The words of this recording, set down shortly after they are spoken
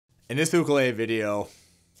In this ukulele video,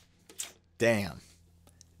 damn,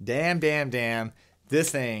 this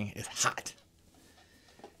thing is hot.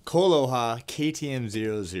 KoAloha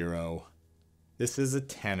KTM-00. This is a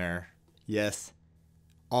tenor. Yes,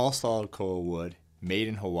 all solid koa wood, made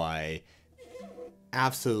in Hawaii.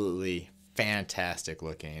 Absolutely fantastic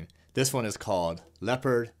looking. This one is called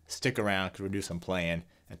Leopard. Stick around because we'll do some playing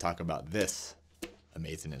and talk about this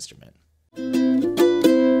amazing instrument.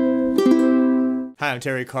 Hi, I'm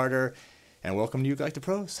Terry Carter, and welcome to You Like the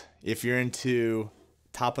Pros. If you're into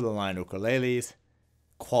top-of-the-line ukuleles,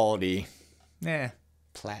 quality,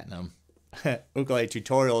 platinum, ukulele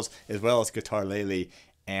tutorials, as well as Guitarlele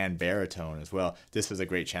and Baritone as well, this is a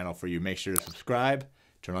great channel for you. Make sure to subscribe,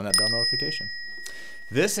 turn on that bell notification.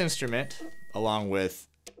 This instrument, along with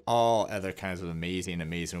all other kinds of amazing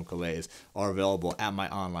ukuleles, are available at my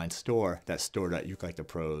online store. That's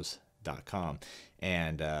store.youlikethepros.com.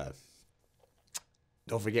 And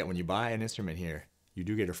don't forget, when you buy an instrument here, you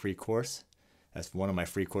do get a free course. That's one of my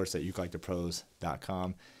free courses at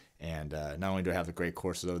youlikethepros.com. And not only do I have the great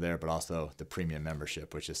courses over there, but also the premium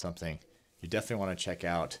membership, which is something you definitely want to check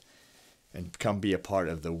out and come be a part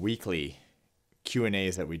of the weekly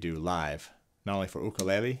Q&As that we do live, not only for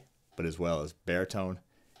ukulele, but as well as baritone,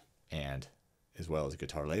 and as well as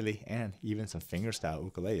Guitarlele, and even some fingerstyle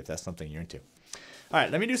ukulele if that's something you're into. All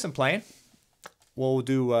right, let me do some playing. We'll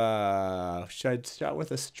do, should I start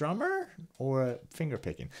with a strummer or a finger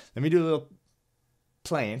picking? Let me do a little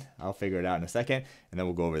playing. I'll figure it out in a second, and then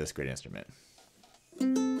we'll go over this great instrument.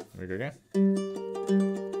 Here we go again.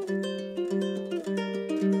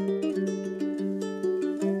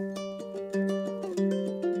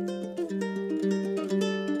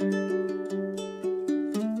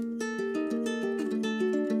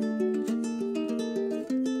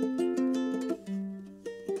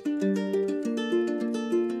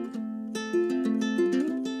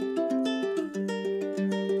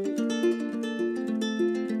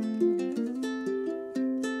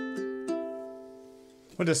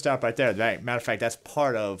 We'll just stop right there. Matter of fact, that's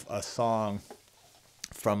part of a song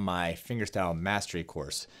from my fingerstyle mastery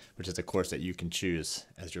course, which is a course that you can choose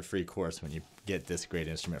as your free course when you get this great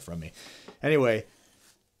instrument from me. Anyway,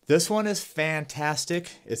 this one is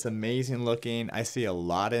fantastic. It's amazing looking. I see a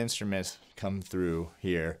lot of instruments come through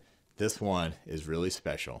here. This one is really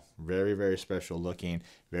special. Very, very special looking.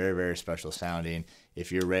 Very, very special sounding.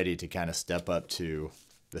 If you're ready to kind of step up to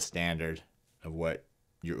the standard of what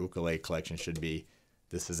your ukulele collection should be,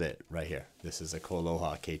 this is it right here. This is a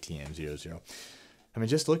KoAloha KTM-00. I mean,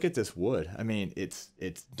 just look at this wood. I mean, it's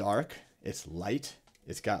dark, it's light,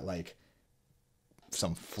 it's got like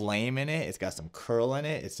some flame in it, it's got some curl in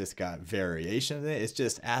it, it's just got variation in it. It's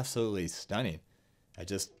just absolutely stunning.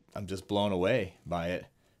 I'm just blown away by it.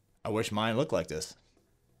 I wish mine looked like this.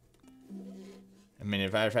 I mean,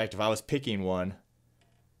 in fact, if I was picking one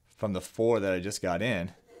from the 4 that I just got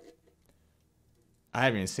in, I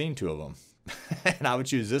haven't even seen 2 of them. And I would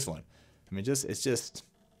choose this one. I mean, it's just,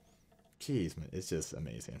 geez, man, it's just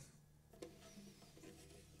amazing.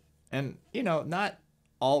 And, you know, not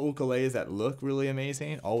all ukuleles that look really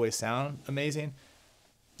amazing always sound amazing.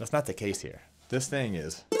 That's not the case here. This thing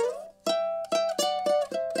is.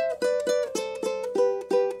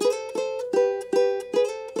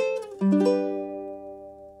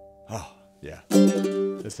 Oh, yeah.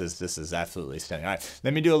 This is absolutely stunning. All right,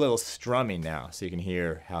 let me do a little strumming now so you can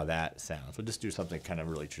hear how that sounds. We'll just do something kind of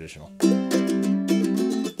really traditional.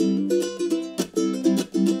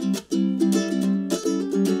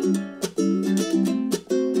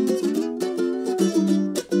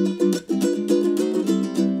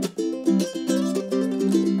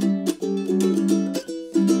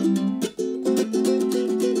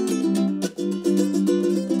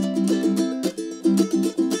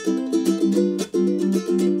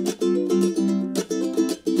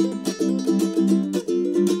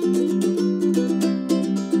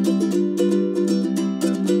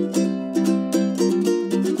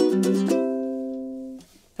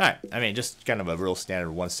 I mean, just kind of a real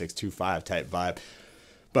standard 1-6-2-5 type vibe.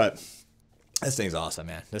 But this thing's awesome,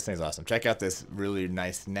 man. This thing's awesome. Check out this really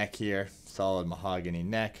nice neck here. Solid mahogany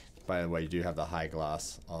neck. By the way, you do have the high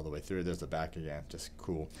gloss all the way through. There's the back again. Just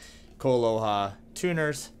cool. KoAloha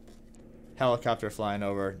tuners. Helicopter flying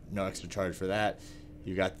over. No extra charge for that.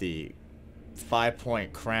 You got the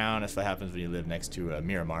 5-point crown. That's what happens when you live next to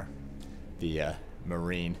Miramar. The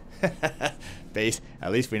Marine base.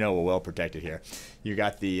 At least we know we're well protected here. You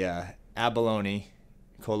got the abalone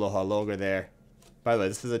KoAloha logo there. By the way,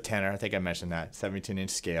 this is a tenor. I think I mentioned that.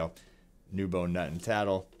 17-inch scale. New bone nut and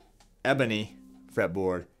tattle. Ebony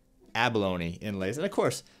fretboard. Abalone inlays. And of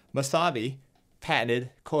course, Masabi patented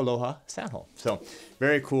KoAloha sound hole. So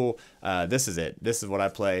very cool. This is it. This is what I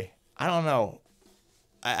play. I don't know.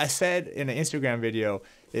 I said in an Instagram video,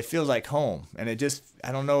 it feels like home. And it just,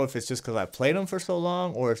 I don't know if it's just because I played them for so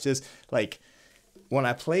long, or it's just like when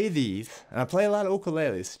I play these, and I play a lot of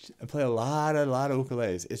ukuleles, I play a lot of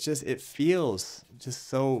ukuleles. It's just, it feels just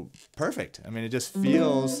so perfect. I mean, it just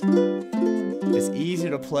feels, it's easy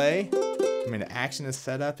to play. I mean, the action is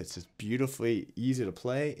set up. It's just beautifully easy to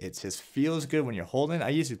play. It just feels good when you're holding. I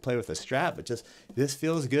usually play with a strap, but just, this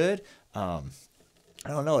feels good. I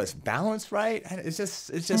don't know, it's balanced right. I don't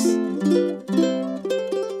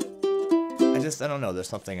know. There's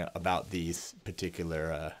something about these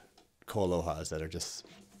particular KoAlohas that are just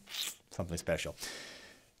something special.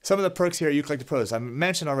 Some of the perks here at Ukulele Pros. I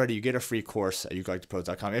mentioned already, you get a free course at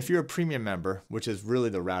ukulelapros.com. If you're a premium member, which is really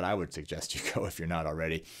the route I would suggest you go if you're not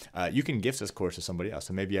already, you can gift this course to somebody else.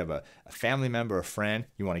 So maybe you have a family member, a friend,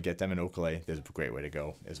 you want to get them an ukulele, there's a great way to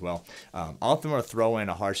go as well. Also, I'm going to throw in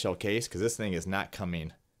a hard shell case because this thing is not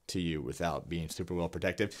coming to you without being super well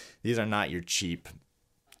protected. These are not your cheap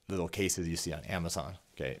little cases you see on Amazon.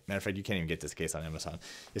 Okay, matter of fact, you can't even get this case on Amazon.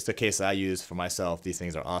 It's the case that I use for myself. These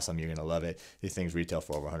things are awesome. You're gonna love it. These things retail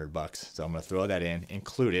for over $100, so I'm gonna throw that in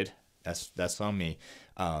included. That's on me.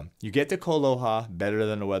 You get the KoAloha better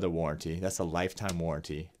than the weather warranty. That's a lifetime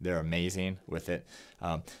warranty. They're amazing with it.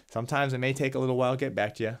 Sometimes it may take a little while to get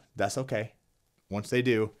back to you. That's okay. Once they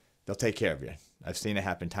do, they'll take care of you. I've seen it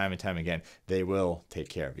happen time and time again. They will take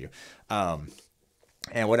care of you.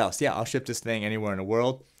 And what else? Yeah, I'll ship this thing anywhere in the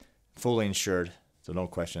world, fully insured. So no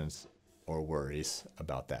questions or worries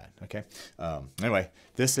about that, okay? Anyway,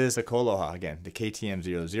 this is a KoAloha, again, the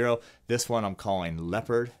KTM-00. This one I'm calling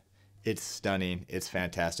Leopard. It's stunning. It's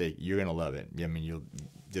fantastic. You're going to love it. I mean, you'll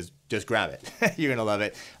just grab it. You're going to love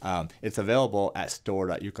it. It's available at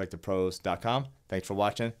store.ukulelapros.com. Thanks for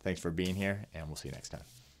watching. Thanks for being here, and we'll see you next time.